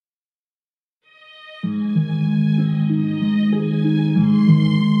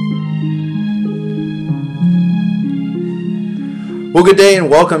Well, good day and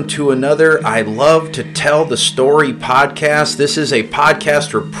welcome to another I Love to Tell the Story podcast. This is a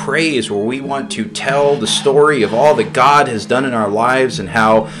podcast for praise where we want to tell the story of all that God has done in our lives and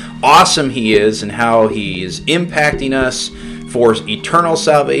how awesome He is and how He is impacting us for eternal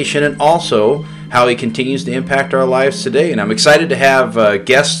salvation and also how He continues to impact our lives today. And I'm excited to have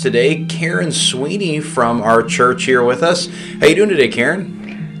guests today, Karen Sweeney from our church here with us. How you doing today,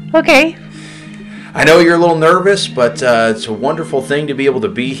 Karen? Okay. I know you're a little nervous, but it's a wonderful thing to be able to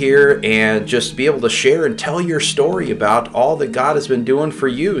be here and just be able to share and tell your story about all that God has been doing for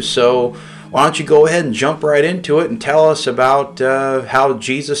you. So why don't you go ahead and jump right into it and tell us about how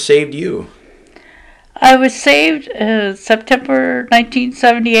Jesus saved you. I was saved September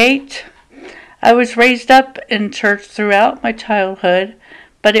 1978. I was raised up in church throughout my childhood,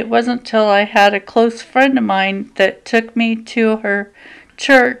 but it wasn't until I had a close friend of mine that took me to her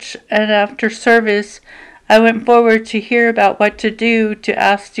church, and after service I went forward to hear about what to do to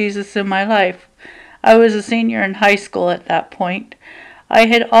ask Jesus in my life. I was a senior in high school at that point. I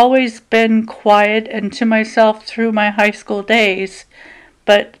had always been quiet and to myself through my high school days,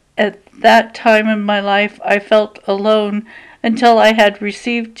 but at that time in my life I felt alone until I had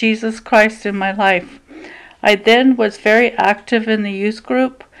received Jesus Christ in my life. I then was very active in the youth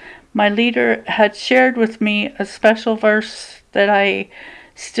group. My leader had shared with me a special verse that I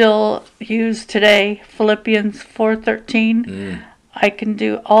still use today, Philippians 4:13. I can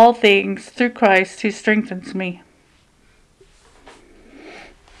do all things through Christ who strengthens me.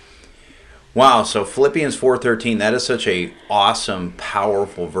 Wow, so Philippians 4:13, that is such a awesome,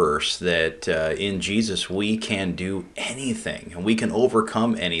 powerful verse that in Jesus we can do anything and we can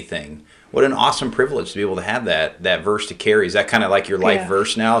overcome anything. What an awesome privilege to be able to have that verse to carry. Is that kind of like your life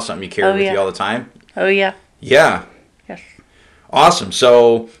verse now, something you carry with you all the time? Oh, yeah. Yeah. Yes. Awesome.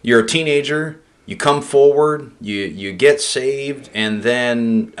 So you're a teenager, you come forward, you get saved, and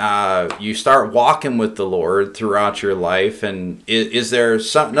then you start walking with the Lord throughout your life. And is there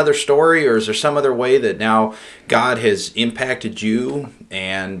another story, or is there some other way that now God has impacted you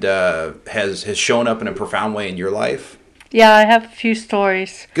and has shown up in a profound way in your life? Yeah, I have a few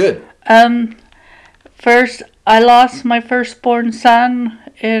stories. Good. First, I lost my firstborn son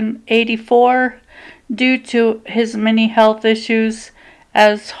in '84 due to his many health issues.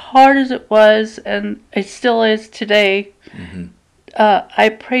 As hard as it was, and it still is today, I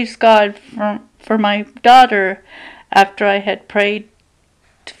praise God for my daughter after I had prayed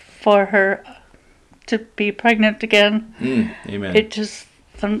for her to be pregnant again. Amen. It just,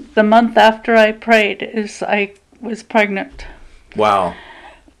 the month after I prayed, I was pregnant. Wow.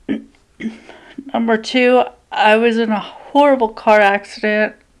 Number two, I was in a horrible car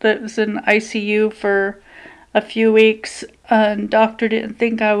accident that was in ICU for a few weeks, and doctor didn't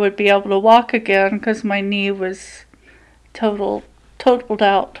think I would be able to walk again because my knee was totaled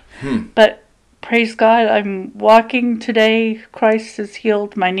out. But praise God, I'm walking today. Christ has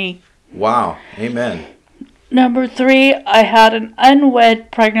healed my knee. Wow. Amen. Number three, I had an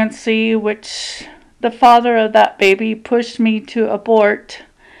unwed pregnancy, which the father of that baby pushed me to abort.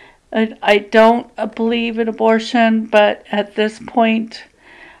 I don't believe in abortion, but at this point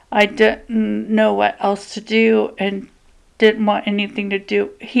I didn't know what else to do and didn't want anything to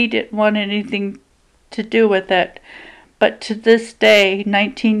do. He didn't want anything to do with it. But to this day,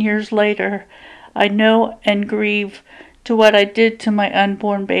 19 years later, I know and grieve to what I did to my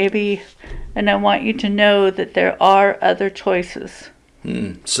unborn baby, and I want you to know that there are other choices.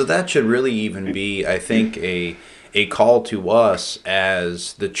 So that should really even be, I think, a call to us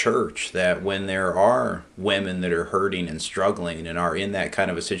as the church, that when there are women that are hurting and struggling and are in that kind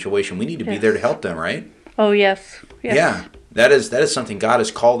of a situation, we need to be there to help them, right? Oh, yes. Yeah. That is something God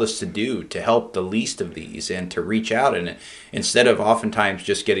has called us to do, to help the least of these and to reach out. And instead of oftentimes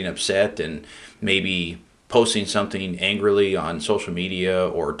just getting upset and maybe posting something angrily on social media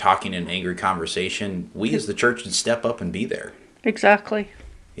or talking in an angry conversation, we as the church should step up and be there. Exactly.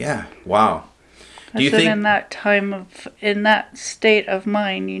 Yeah. Wow. Do you think in that state of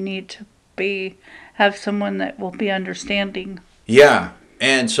mind, you need to have someone that will be understanding? Yeah.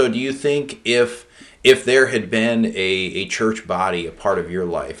 And so do you think if there had been a church body, a part of your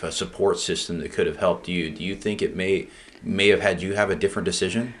life, a support system that could have helped you, do you think it may have had you have a different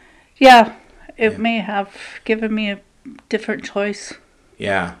decision? Yeah. It may have given me a different choice.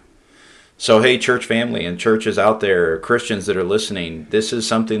 Yeah. So, hey, church family and churches out there, Christians that are listening, this is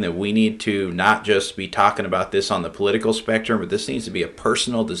something that we need to not just be talking about this on the political spectrum, but this needs to be a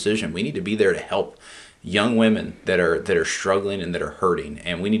personal decision. We need to be there to help young women that are struggling and that are hurting,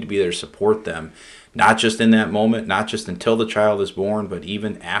 and we need to be there to support them, not just in that moment, not just until the child is born, but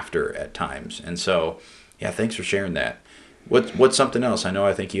even after at times. And so, yeah, thanks for sharing that. What's something else?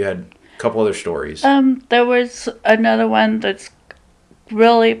 I think you had a couple other stories. There was another one that's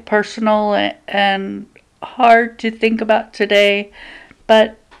really personal and hard to think about today,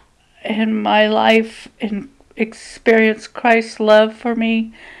 but in my life and experience Christ's love for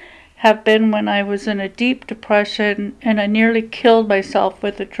me have been when I was in a deep depression and I nearly killed myself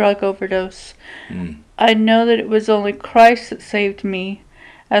with a drug overdose. I know that it was only Christ that saved me,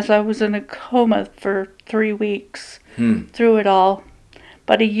 as I was in a coma for 3 weeks through it all.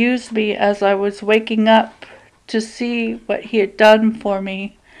 But he used me as I was waking up to see what he had done for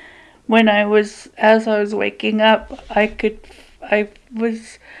me. As I was waking up, I could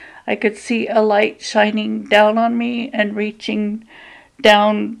see a light shining down on me and reaching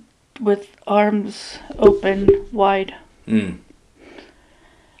down with arms open wide.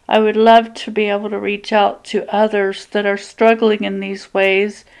 I would love to be able to reach out to others that are struggling in these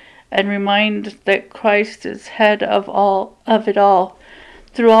ways and remind that Christ is head of it all.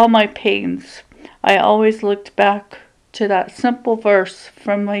 Through all my pains, I always looked back to that simple verse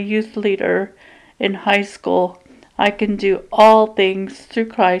from my youth leader in high school. I can do all things through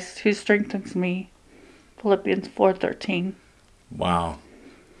Christ who strengthens me. Philippians 4:13. Wow.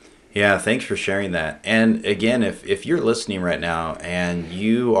 Yeah, thanks for sharing that. And again, if you're listening right now and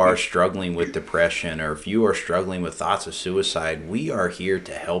you are struggling with depression, or if you are struggling with thoughts of suicide, we are here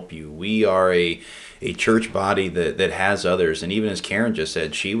to help you. We are a church body that has others. And even as Karen just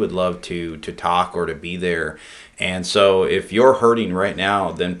said, she would love to talk or to be there. And so if you're hurting right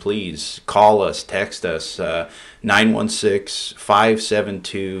now, then please call us, text us,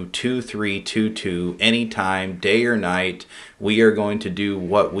 916-572-2322, anytime, day or night. We are going to do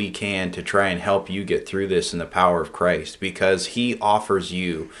what we can to try and help you get through this in the power of Christ, because he offers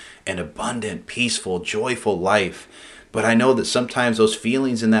you an abundant, peaceful, joyful life. But I know that sometimes those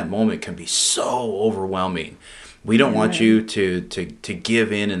feelings in that moment can be so overwhelming. We don't want you to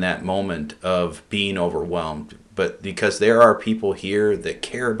give in that moment of being overwhelmed. But because there are people here that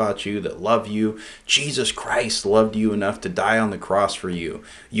care about you, that love you. Jesus Christ loved you enough to die on the cross for you.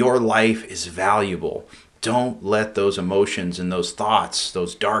 Your life is valuable. Don't let those emotions and those thoughts,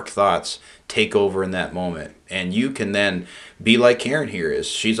 those dark thoughts, take over in that moment. And you can then be like Karen here is.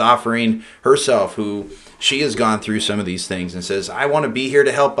 She's offering herself, who she has gone through some of these things, and says, I want to be here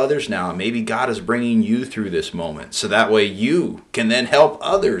to help others now. And maybe God is bringing you through this moment, so that way you can then help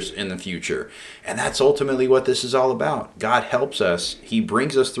others in the future. And that's ultimately what this is all about. God helps us. He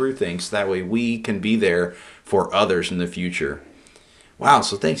brings us through things, so that way we can be there for others in the future. Wow,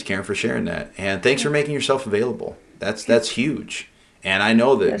 so thanks, Karen, for sharing that. And thanks for making yourself available. That's huge. And I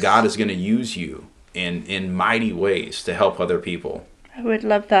know that God is going to use you in mighty ways to help other people. I would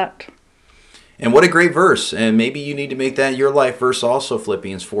love that. And what a great verse. And maybe you need to make that your life verse also,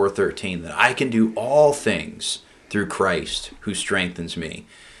 Philippians 4:13, that I can do all things through Christ who strengthens me.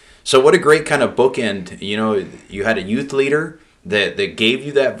 So what a great kind of bookend. You know, you had a youth leader that gave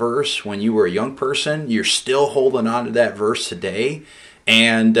you that verse when you were a young person. You're still holding on to that verse today.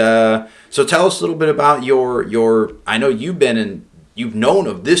 And so tell us a little bit about your I know you've known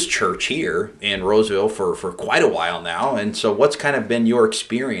of this church here in Roseville for quite a while now. And so what's kind of been your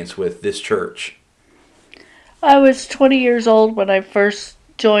experience with this church? I was 20 years old when I first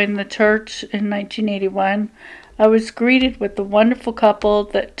joined the church in 1981. I was greeted with a wonderful couple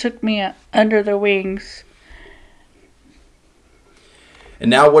that took me under their wings. And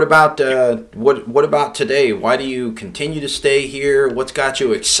now what about what about today? Why do you continue to stay here? What's got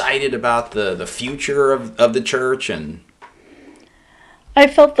you excited about the future of the church? And I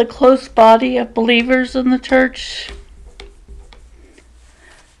felt the close body of believers in the church.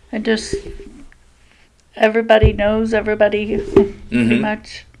 And just everybody knows everybody pretty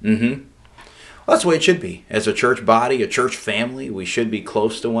much. Mm-hmm. Well, that's the way it should be. As a church body, a church family, we should be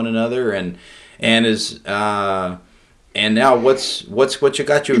close to one another. And now what you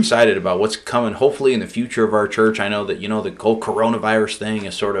got you excited about? What's coming hopefully in the future of our church? I know that the whole coronavirus thing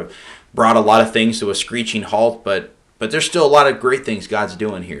has sort of brought a lot of things to a screeching halt, but there's still a lot of great things God's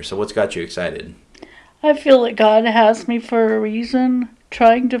doing here. So what's got you excited? I feel that God has me for a reason,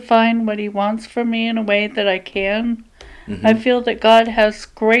 trying to find what he wants from me in a way that I can. I feel that God has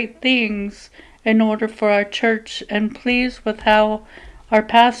great things in order for our church, and pleased with how our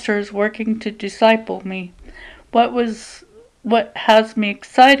pastor is working to disciple me. What has me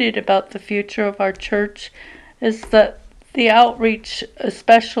excited about the future of our church is that the outreach,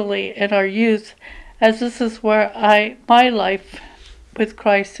 especially in our youth, as this is where my life with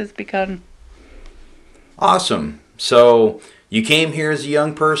Christ has begun. Awesome. So you came here as a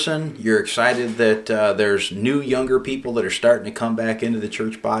young person. You're excited that there's new younger people that are starting to come back into the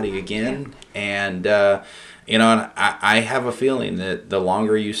church body again. And And I have a feeling that the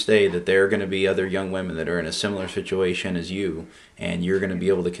longer you stay, that there are going to be other young women that are in a similar situation as you, and you're going to be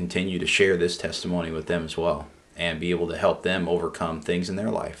able to continue to share this testimony with them as well, and be able to help them overcome things in their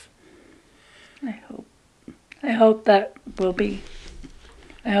life. I hope that will be.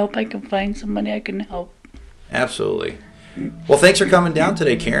 I hope I can find somebody I can help. Absolutely. Well, thanks for coming down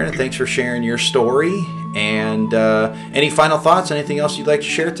today, Karen, and thanks for sharing your story. And any final thoughts? Anything else you'd like to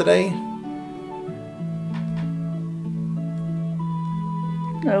share today?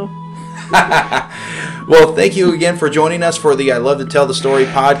 No. Well, thank you again for joining us for the I Love to Tell the Story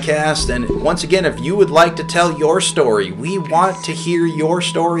podcast. And once again, if you would like to tell your story, we want to hear your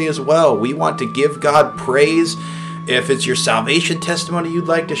story as well. We want to give God praise. If it's your salvation testimony you'd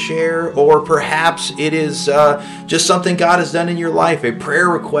like to share, or perhaps it is just something God has done in your life, a prayer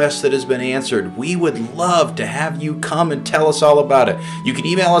request that has been answered, we would love to have you come and tell us all about it. You can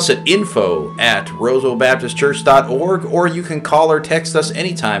email us at info@rosevillebaptistchurch.org, or you can call or text us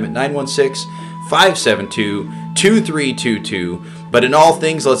anytime at 916-572-2322. But in all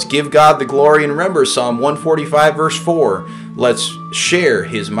things, let's give God the glory, and remember Psalm 145 verse 4. Let's share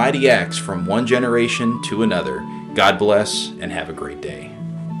his mighty acts from one generation to another. God bless and have a great day.